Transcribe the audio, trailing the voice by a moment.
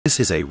This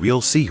is a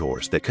real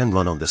seahorse that can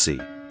run on the sea.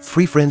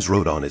 3 friends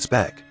rode on its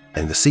back,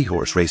 and the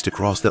seahorse raced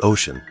across the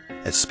ocean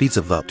at speeds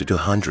of up to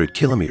 200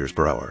 kilometers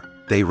per hour.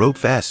 They rode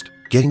fast,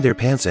 getting their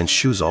pants and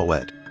shoes all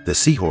wet. The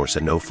seahorse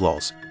had no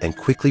flaws and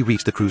quickly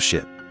reached the cruise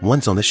ship.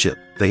 Once on the ship,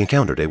 they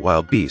encountered a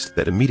wild beast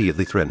that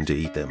immediately threatened to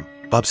eat them.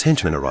 Bob's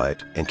henchmen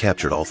arrived and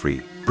captured all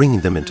 3,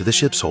 bringing them into the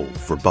ship's hold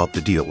for Bob to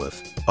deal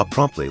with. Bob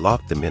promptly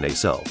locked them in a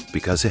cell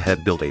because he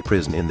had built a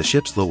prison in the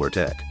ship's lower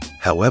deck.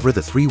 However,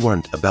 the 3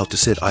 weren't about to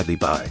sit idly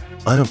by.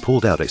 Anna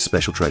pulled out a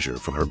special treasure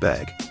from her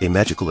bag, a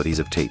magical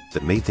adhesive tape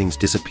that made things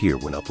disappear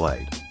when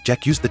applied.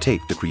 Jack used the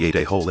tape to create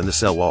a hole in the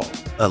cell wall,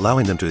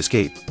 allowing them to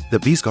escape. The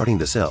beast guarding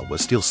the cell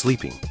was still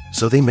sleeping,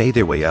 so they made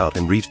their way out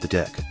and reached the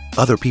deck.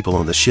 Other people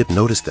on the ship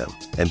noticed them,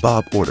 and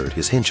Bob ordered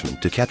his henchmen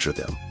to capture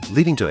them.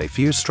 Leading to a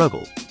fierce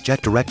struggle,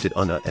 Jack directed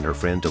Anna and her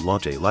friend to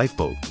launch a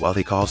lifeboat while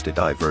they caused a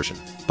diversion.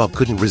 Bob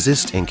couldn't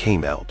resist and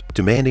came out,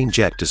 demanding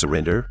Jack to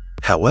surrender.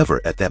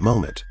 However, at that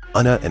moment,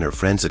 Anna and her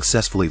friend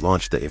successfully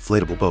launched the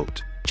inflatable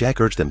boat.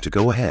 Jack urged them to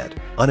go ahead.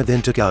 Anna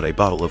then took out a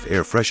bottle of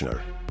air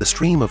freshener. The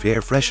stream of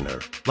air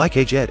freshener, like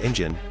a jet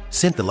engine,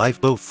 sent the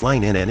lifeboat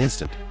flying in an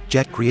instant.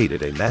 Jack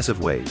created a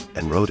massive wave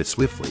and rode it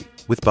swiftly,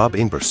 with Bob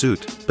in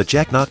pursuit, but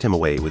Jack knocked him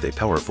away with a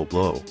powerful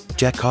blow.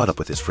 Jack caught up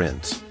with his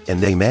friends, and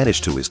they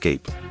managed to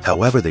escape.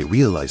 However, they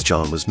realized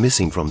John was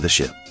missing from the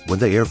ship. When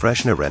the air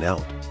freshener ran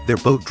out, their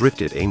boat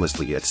drifted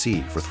aimlessly at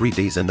sea for 3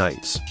 days and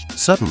nights.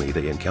 Suddenly,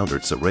 they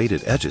encountered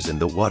serrated edges in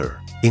the water,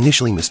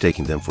 initially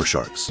mistaking them for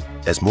sharks.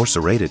 As more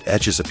serrated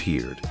edges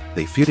appeared,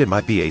 they feared it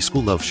might be a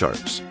school of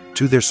sharks.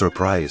 To their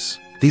surprise,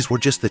 these were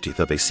just the teeth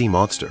of a sea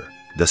monster.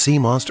 The sea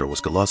monster was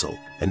colossal,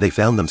 and they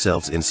found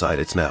themselves inside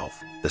its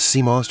mouth. The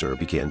sea monster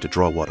began to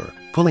draw water,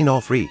 pulling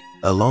all 3,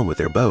 along with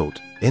their boat.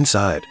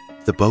 Inside,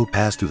 the boat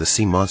passed through the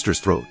sea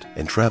monster's throat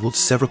and traveled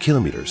several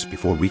kilometers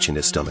before reaching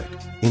his stomach.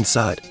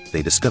 Inside,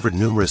 they discovered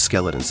numerous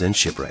skeletons and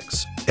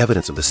shipwrecks,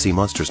 evidence of the sea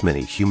monster's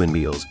many human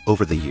meals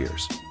over the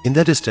years. In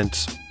the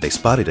distance, they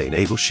spotted a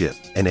naval ship,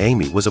 and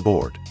Amy was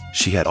aboard.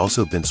 She had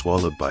also been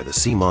swallowed by the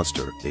sea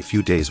monster a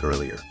few days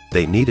earlier.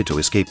 They needed to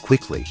escape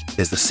quickly,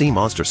 as the sea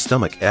monster's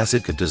stomach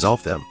acid could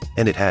dissolve them,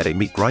 and it had a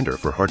meat grinder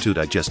for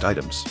hard-to-digest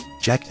items.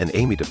 Jack and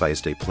Amy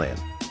devised a plan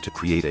to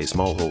create a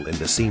small hole in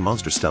the sea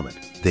monster's stomach,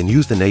 then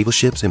used the naval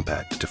ship's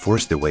impact to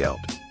force their way out.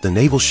 The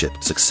naval ship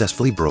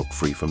successfully broke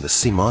free from the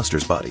sea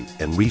monster's body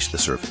and reached the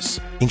surface,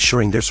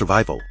 ensuring their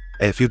survival.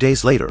 A few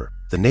days later,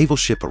 the naval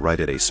ship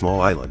arrived at a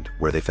small island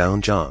where they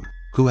found John,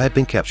 who had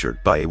been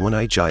captured by a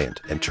one-eyed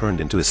giant and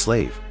turned into a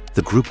slave.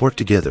 The group worked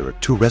together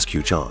to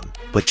rescue John,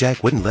 but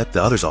Jack wouldn't let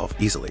the others off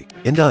easily.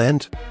 In the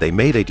end, they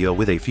made a deal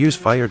with a fierce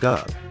fire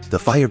god. The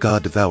fire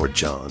god devoured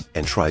John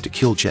and tried to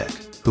kill Jack,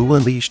 who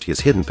unleashed his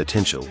hidden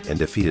potential and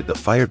defeated the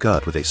fire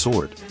god with a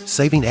sword,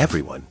 saving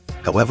everyone.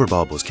 However,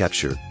 Bob was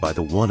captured by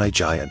the one-eyed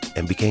giant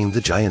and became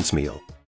the giant's meal.